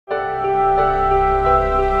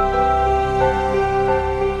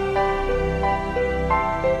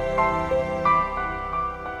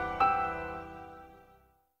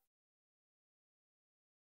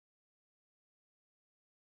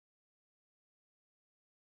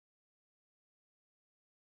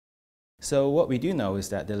So what we do know is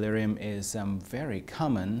that delirium is very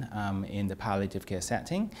common in the palliative care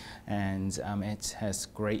setting, and it has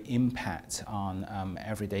great impact on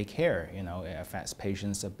everyday care. It affects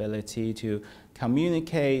patients' ability to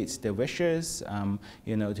communicate their wishes,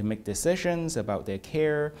 to make decisions about their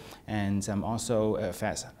care, and also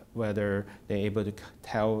affects whether they're able to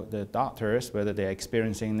tell the doctors whether they're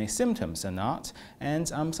experiencing any symptoms or not. And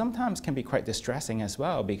sometimes can be quite distressing as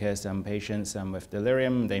well, because patients with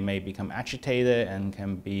delirium, they may become agitated and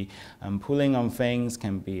can be pulling on things,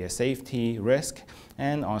 can be a safety risk.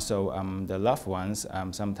 And also the loved ones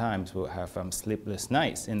sometimes will have sleepless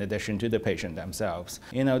nights in addition to the patient themselves.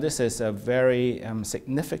 This is a very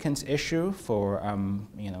significant issue for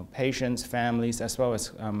patients, families, as well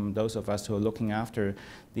as those of us who are looking after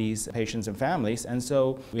these patients and families. And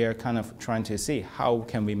so we are kind of trying to see how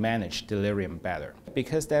can we manage delirium better.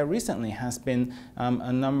 Because there recently has been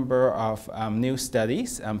a number of new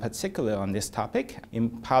studies, particularly on this topic. In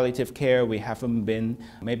palliative care, we haven't been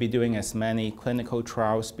maybe doing as many clinical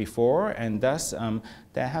trials before, and thus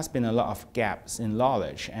there has been a lot of gaps in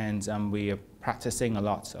knowledge, and we are practicing a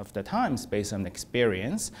lot of the times based on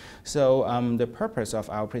experience. So the purpose of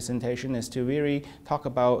our presentation is to really talk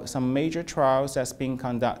about some major trials that's been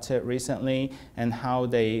conducted recently and how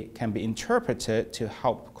they can be interpreted to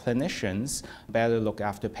help clinicians better look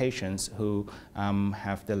after patients who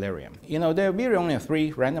have delirium. There are really only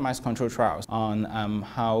 3 randomized controlled trials on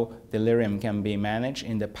how delirium can be managed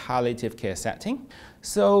in the palliative care setting.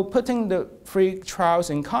 So putting the 3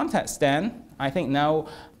 trials in context then, I think now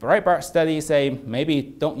Breitbart studies say maybe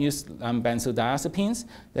don't use benzodiazepines.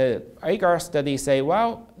 The AGAR studies say,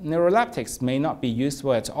 well, neuroleptics may not be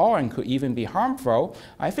useful at all and could even be harmful.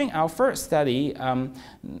 I think our first study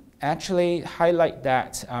actually highlight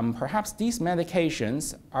that perhaps these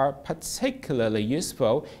medications are particularly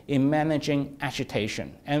useful in managing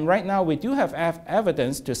agitation. And right now we do have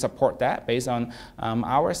evidence to support that based on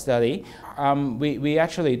our study. We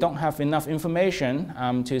actually don't have enough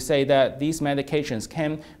information to say that these medications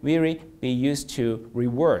can really be used to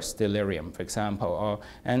reverse delirium, for example.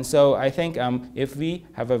 And so I think if we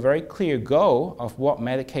have a very clear goal of what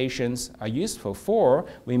medications are useful for,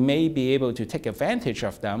 we may be able to take advantage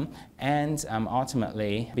of them and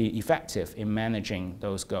ultimately be effective in managing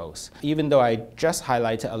those goals. Even though I just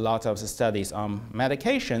highlighted a lot of the studies on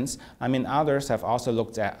medications, others have also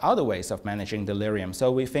looked at other ways of managing delirium.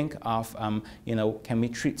 So we think of, can we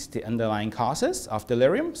treat the underlying causes of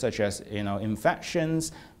delirium, such as,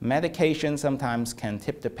 infections, medication sometimes can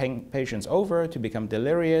tip the patients over to become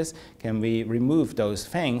delirious. Can we remove those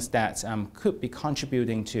things that could be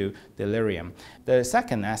contributing to delirium? The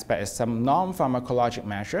second aspect is some non-pharmacologic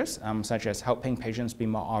measures, such as helping patients be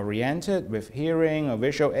more oriented with hearing or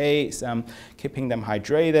visual aids, keeping them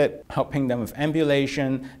hydrated, helping them with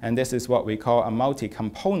ambulation, and this is what we call a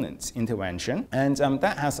multi-component intervention. And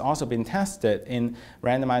that has also been tested in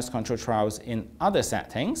randomized controlled trials in other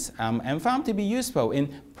settings and found to be useful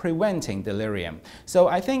in preventing delirium. So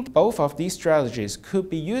I think both of these strategies could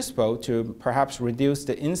be useful to perhaps reduce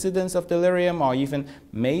the incidence of delirium or even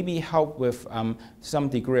maybe help with some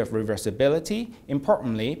degree of reversibility.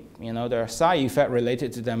 Importantly, the side effect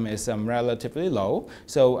related to them is relatively low.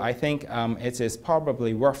 So I think it is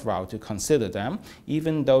probably worthwhile to consider them,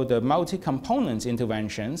 even though the multi-component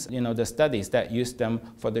interventions, the studies that use them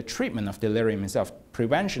for the treatment of delirium instead of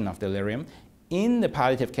prevention of delirium, in the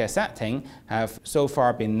palliative care setting have so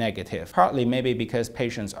far been negative. Partly maybe because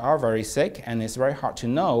patients are very sick and it's very hard to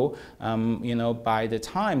know, by the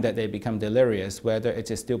time that they become delirious, whether it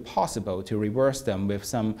is still possible to reverse them with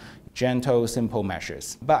some gentle, simple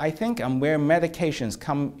measures. But I think where medications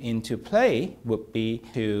come into play would be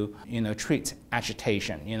to treat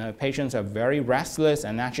agitation. Patients are very restless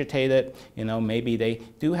and agitated. Maybe they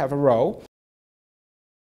do have a role.